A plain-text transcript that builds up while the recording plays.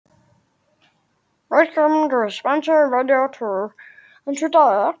Welcome to Spencer Radio Tour. And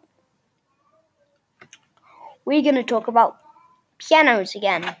today, we're going to talk about pianos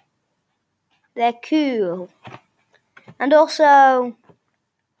again. They're cool. And also,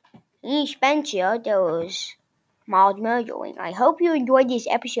 in Spencer, there was mild murdering. I hope you enjoyed this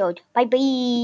episode. Bye-bye.